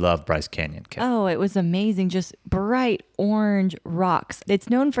much did we love Bryce Canyon, Kim? Oh, it was amazing. Just bright orange rocks. It's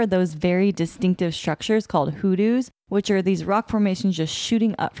known for those very distinctive structures called hoodoos, which are these rock formations just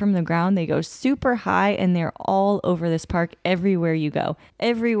shooting up from the ground. They go super high and they're all over this park everywhere you go,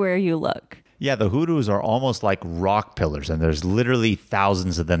 everywhere you look. Yeah, the hoodoos are almost like rock pillars, and there's literally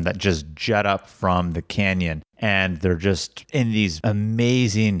thousands of them that just jut up from the canyon. And they're just in these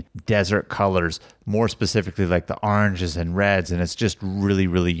amazing desert colors, more specifically like the oranges and reds. And it's just really,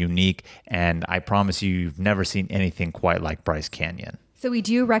 really unique. And I promise you, you've never seen anything quite like Bryce Canyon. So we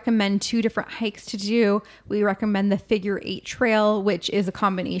do recommend 2 different hikes to do. We recommend the Figure 8 Trail, which is a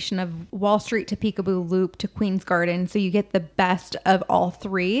combination of Wall Street to Peekaboo Loop to Queen's Garden. So you get the best of all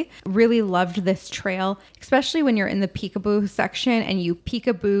 3. Really loved this trail, especially when you're in the Peekaboo section and you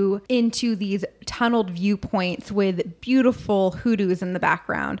peekaboo into these tunneled viewpoints with beautiful hoodoos in the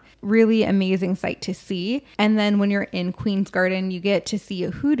background. Really amazing sight to see. And then when you're in Queen's Garden, you get to see a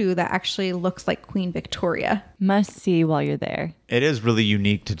hoodoo that actually looks like Queen Victoria. Must see while you're there. It is really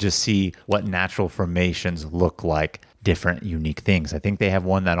unique to just see what natural formations look like, different unique things. I think they have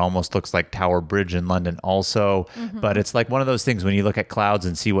one that almost looks like Tower Bridge in London also, but it's like one of those things when you look at clouds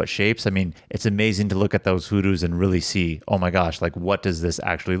and see what shapes. I mean, it's amazing to look at those hoodoos and really see, oh my gosh, like what does this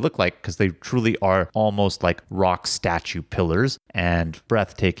actually look like? Because they truly are almost like rock statue pillars and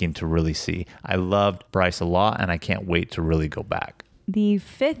breathtaking to really see. I loved Bryce a lot and I can't wait to really go back. The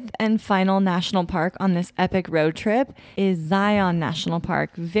 5th and final national park on this epic road trip is Zion National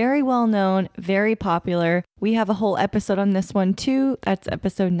Park. Very well known, very popular. We have a whole episode on this one too. That's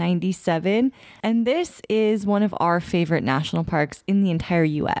episode 97. And this is one of our favorite national parks in the entire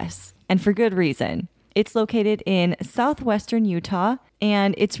US. And for good reason. It's located in southwestern Utah,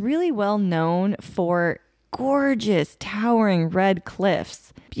 and it's really well known for gorgeous, towering red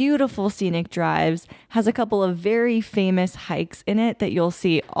cliffs, beautiful scenic drives, has a couple of very famous hikes in it that you'll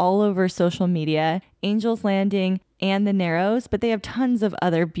see all over social media, Angel's Landing and the Narrows, but they have tons of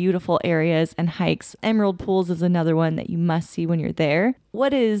other beautiful areas and hikes. Emerald Pools is another one that you must see when you're there.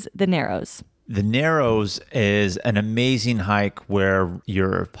 What is the Narrows? The Narrows is an amazing hike where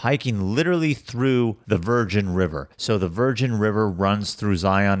you're hiking literally through the Virgin River. So the Virgin River runs through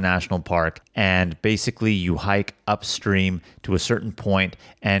Zion National Park, and basically you hike upstream to a certain point,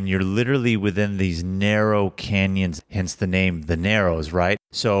 and you're literally within these narrow canyons, hence the name, the Narrows, right?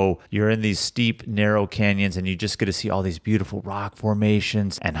 So you're in these steep, narrow canyons, and you just get to see all these beautiful rock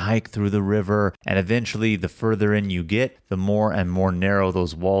formations and hike through the river. And eventually, the further in you get, the more and more narrow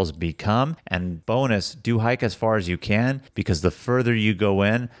those walls become. And bonus, do hike as far as you can, because the further you go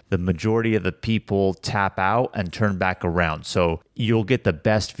in, the majority of the people tap out and turn back around. So you'll get the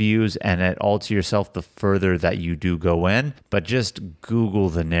best views and it all to yourself the further that you do go in. But just Google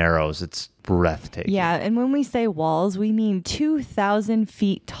the Narrows. It's breathtaking. Yeah, and when we say walls, we mean 2,000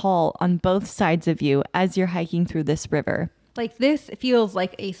 feet tall on both sides of you as you're hiking through this river. Like this feels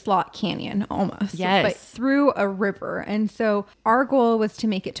like a slot canyon almost. Yes. But through a river. And so our goal was to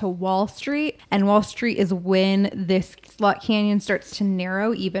make it to Wall Street. And Wall Street is when this slot canyon starts to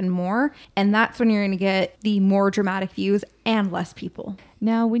narrow even more. And that's when you're going to get the more dramatic views and less people.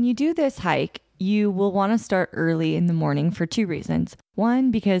 Now, when you do this hike, you will want to start early in the morning for 2 reasons.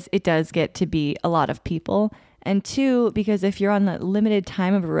 1, because it does get to be a lot of people. And 2, because if you're on the limited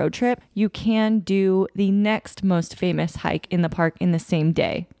time of a road trip, you can do the next most famous hike in the park in the same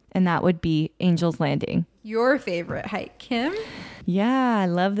day. And that would be Angel's Landing. Your favorite hike, Kim? Yeah, I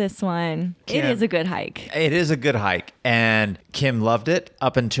love this one. Kim, it is a good hike. It is a good hike. And Kim loved it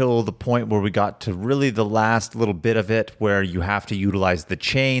up until the point where we got to really the last little bit of it where you have to utilize the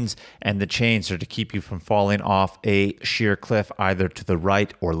chains. And the chains are to keep you from falling off a sheer cliff either to the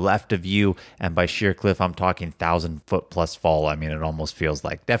right or left of you. And by sheer cliff, I'm talking 1,000-foot plus fall. I mean, it almost feels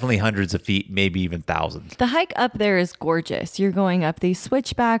like definitely hundreds of feet, maybe even thousands. The hike up there is gorgeous. You're going up these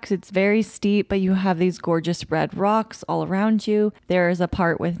switchbacks. It's very steep, but you have these gorgeous red rocks all around you. There is a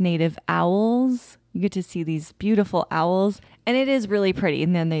part with native owls. You get to see these beautiful owls, and it is really pretty.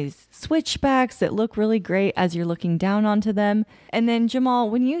 And then these switchbacks that look really great as you're looking down onto them. And then Jamal,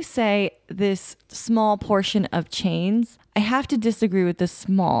 when you say this small portion of chains, I have to disagree with the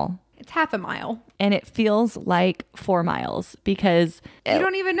small. It's half a mile. And it feels like 4 miles because you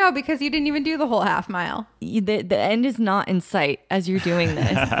don't even know because you didn't even do the whole half mile. The end is not in sight as you're doing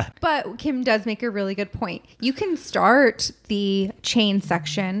this. But Kim does make a really good point. You can start the chain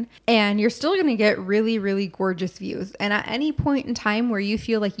section and you're still going to get really, really gorgeous views. And at any point in time where you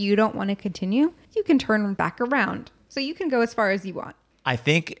feel like you don't want to continue, you can turn back around. So you can go as far as you want. I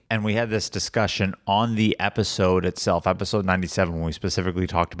think, and we had this discussion on the episode itself, episode 97, when we specifically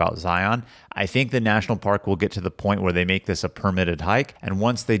talked about Zion. I think the national park will get to the point where they make this a permitted hike. And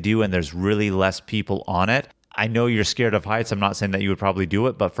once they do, and there's really less people on it, I know you're scared of heights. I'm not saying that you would probably do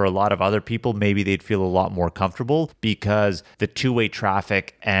it, but for a lot of other people, maybe they'd feel a lot more comfortable because the two-way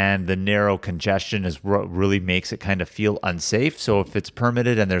traffic and the narrow congestion is what really makes it kind of feel unsafe. So if it's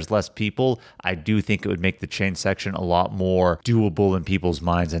permitted and there's less people, I do think it would make the chain section a lot more doable in people's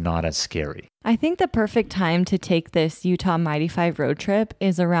minds and not as scary. I think the perfect time to take this Utah Mighty 5 road trip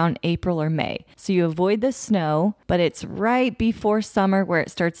is around April or May. So you avoid the snow, but it's right before summer where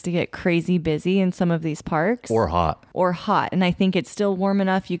it starts to get crazy busy in some of these parks. Or hot. Or hot. And I think it's still warm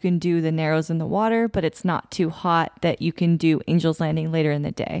enough you can do the Narrows in the water, but it's not too hot that you can do Angel's Landing later in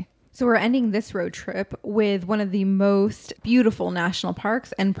the day. So we're ending this road trip with one of the most beautiful national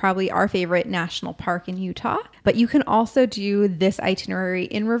parks and probably our favorite national park in Utah. But you can also do this itinerary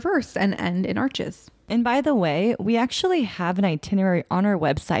in reverse and end in Arches. And by the way, we actually have an itinerary on our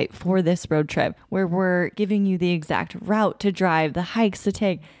website for this road trip where we're giving you the exact route to drive, the hikes to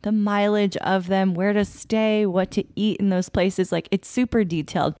take, the mileage of them, where to stay, what to eat in those places. Like, it's super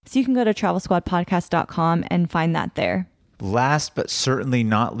detailed. So you can go to travelsquadpodcast.com and find that there. Last but certainly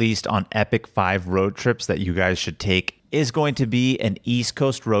not least on Epic 5 road trips that you guys should take is going to be an East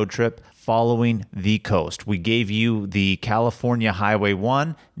Coast road trip following the coast. We gave you the California Highway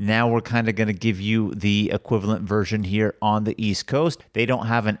 1. Now we're kind of going to give you the equivalent version here on the East Coast. They don't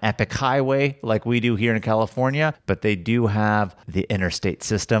have an epic highway like we do here in California, but they do have the interstate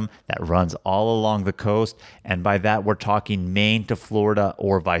system that runs all along the coast. And by that, we're talking Maine to Florida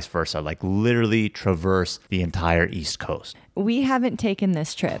or vice versa, like literally traverse the entire East Coast. We haven't taken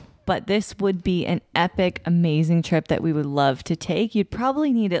this trip, but this would be an epic, amazing trip that we would love to take. You'd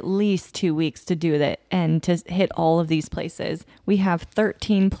probably need at least 2 weeks to do that and to hit all of these places. We have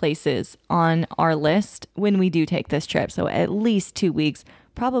 13 places on our list when we do take this trip. So at least 2 weeks,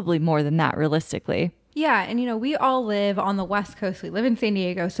 probably more than that realistically. Yeah, and we all live on the West Coast. We live in San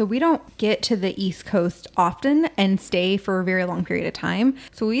Diego, so we don't get to the East Coast often and stay for a very long period of time.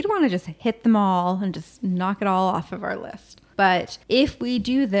 So we'd want to just hit them all and just knock it all off of our list. But if we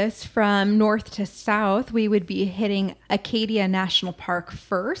do this from north to south, we would be hitting Acadia National Park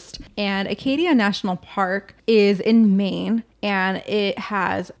first. And Acadia National Park is in Maine, and it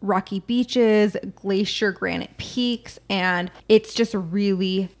has rocky beaches, glacier granite peaks, and it's just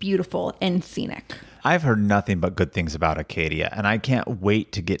really beautiful and scenic. I've heard nothing but good things about Acadia, and I can't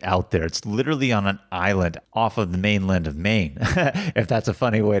wait to get out there. It's literally on an island off of the mainland of Maine, if that's a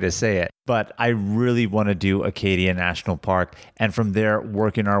funny way to say it. But I really want to do Acadia National Park, and from there,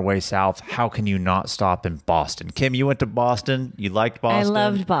 working our way south, how can you not stop in Boston? Kim, you went to Boston. You liked Boston? I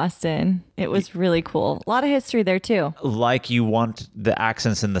loved Boston. It was really cool. A lot of history there, too. Like you want the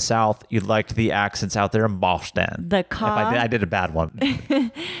accents in the South, you liked the accents out there in Boston. I did a bad one.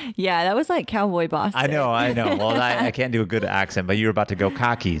 Yeah, that was like cowboy Boston. I know. Well, I can't do a good accent, but you were about to go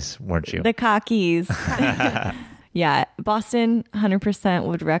cockies, weren't you? The cockies. Yeah, Boston, 100%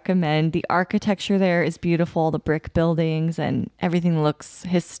 would recommend. The architecture there is beautiful, the brick buildings, and everything looks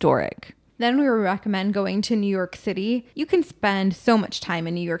historic. Then we would recommend going to New York City. You can spend so much time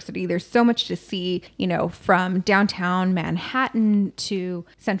in New York City. There's so much to see, from downtown Manhattan to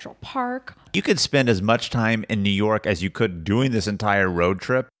Central Park. You could spend as much time in New York as you could doing this entire road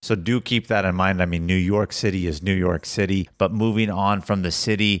trip. So do keep that in mind. I mean, New York City is New York City, but moving on from the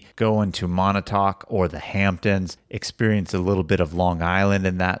city, going to Montauk or the Hamptons, experience a little bit of Long Island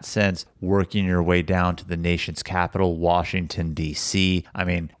in that sense, working your way down to the nation's capital, Washington, D.C. I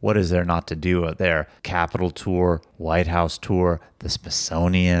mean, what is there not to do out there? Capitol tour, White House tour, the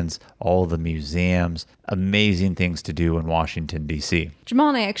Smithsonian's, all the museums, amazing things to do in Washington, D.C. Jamal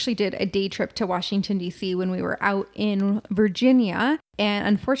and I actually did a day trip to Washington, D.C. when we were out in Virginia. And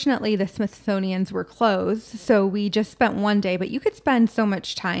unfortunately, the Smithsonian's were closed. So we just spent one day, but you could spend so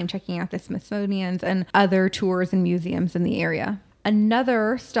much time checking out the Smithsonian's and other tours and museums in the area.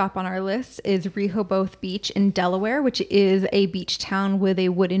 Another stop on our list is Rehoboth Beach in Delaware, which is a beach town with a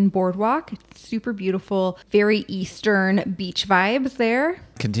wooden boardwalk. It's super beautiful, very Eastern beach vibes there.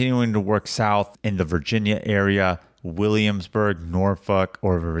 Continuing to work south in the Virginia area, Williamsburg, Norfolk,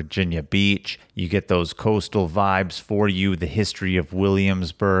 or Virginia Beach. You get those coastal vibes for you, the history of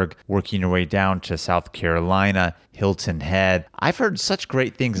Williamsburg, working your way down to South Carolina, Hilton Head. I've heard such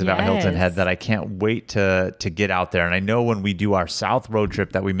great things about Hilton Head that I can't wait to get out there. And I know when we do our South road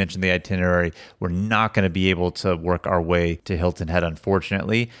trip that we mentioned the itinerary, we're not going to be able to work our way to Hilton Head,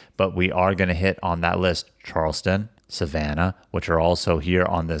 unfortunately, but we are going to hit on that list Charleston, Savannah, which are also here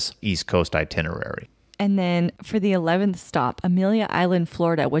on this East Coast itinerary. And then for the 11th stop, Amelia Island,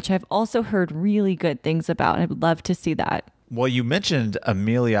 Florida, which I've also heard really good things about. I would love to see that. Well, you mentioned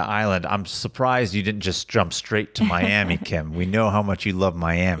Amelia Island. I'm surprised you didn't just jump straight to Miami, Kim. We know how much you love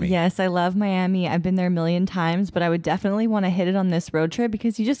Miami. Yes, I love Miami. I've been there a million times, but I would definitely want to hit it on this road trip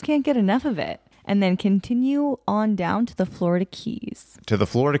because you just can't get enough of it. and then continue on down to the Florida Keys. To the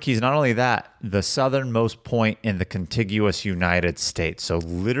Florida Keys. Not only that, the southernmost point in the contiguous United States. So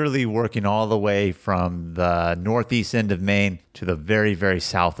literally working all the way from the northeast end of Maine to the very, very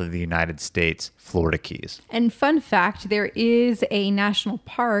south of the United States, Florida Keys. And fun fact, there is a national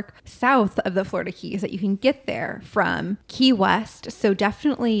park south of the Florida Keys that you can get there from Key West. So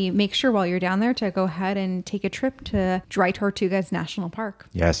definitely make sure while you're down there to go ahead and take a trip to Dry Tortugas National Park.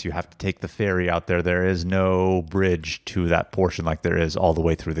 Yes, you have to take the ferry out there. There is no bridge to that portion like there is all the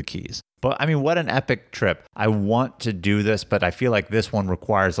way through the Keys. But I mean, what an epic trip. I want to do this, but I feel like this one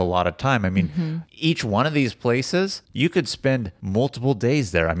requires a lot of time. I mean, each one of these places, you could spend multiple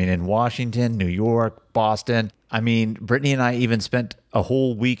days there. I mean, in Washington, New York, Boston. I mean, Brittany and I even spent a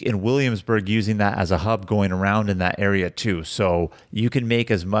whole week in Williamsburg using that as a hub going around in that area too. So you can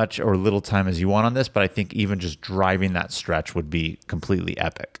make as much or little time as you want on this, but I think even just driving that stretch would be completely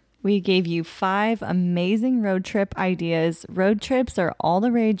epic. We gave you 5 amazing road trip ideas. Road trips are all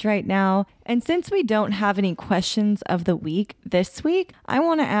the rage right now. And since we don't have any questions of the week this week, I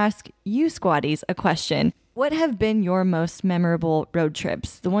want to ask you squaddies a question. What have been your most memorable road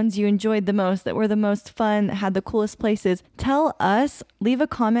trips? The ones you enjoyed the most, that were the most fun, had the coolest places? Tell us, leave a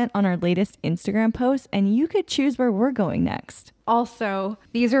comment on our latest Instagram post, and you could choose where we're going next. Also,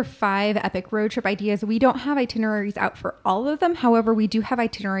 these are 5 epic road trip ideas. We don't have itineraries out for all of them. However, we do have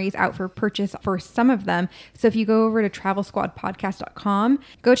itineraries out for purchase for some of them. So if you go over to travelsquadpodcast.com,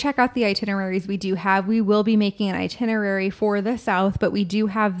 go check out the itineraries we do have. We will be making an itinerary for the South, but we do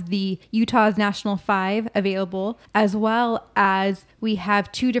have the Utah's National 5 available, as well as we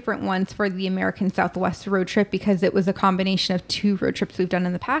have 2 different ones for the American Southwest road trip because it was a combination of 2 road trips we've done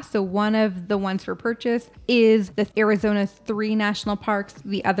in the past. So one of the ones for purchase is the Arizona's 3 national parks.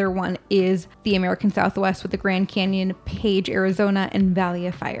 The other one is the American Southwest with the Grand Canyon, Page, Arizona, and Valley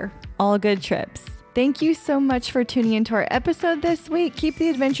of Fire. All good trips. Thank you so much for tuning into our episode this week. Keep the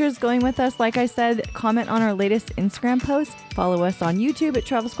adventures going with us. Like I said, comment on our latest Instagram post, follow us on YouTube at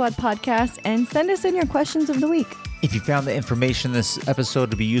Travel Squad Podcast, and send us in your questions of the week. If you found the information in this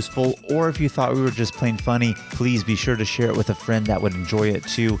episode to be useful, or if you thought we were just plain funny, please be sure to share it with a friend that would enjoy it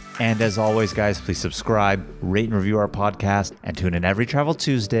too. And as always, guys, please subscribe, rate and review our podcast, and tune in every Travel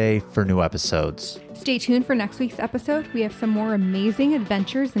Tuesday for new episodes. Stay tuned for next week's episode. We have some more amazing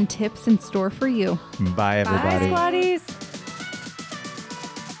adventures and tips in store for you. Bye, everybody. Bye, squaddies.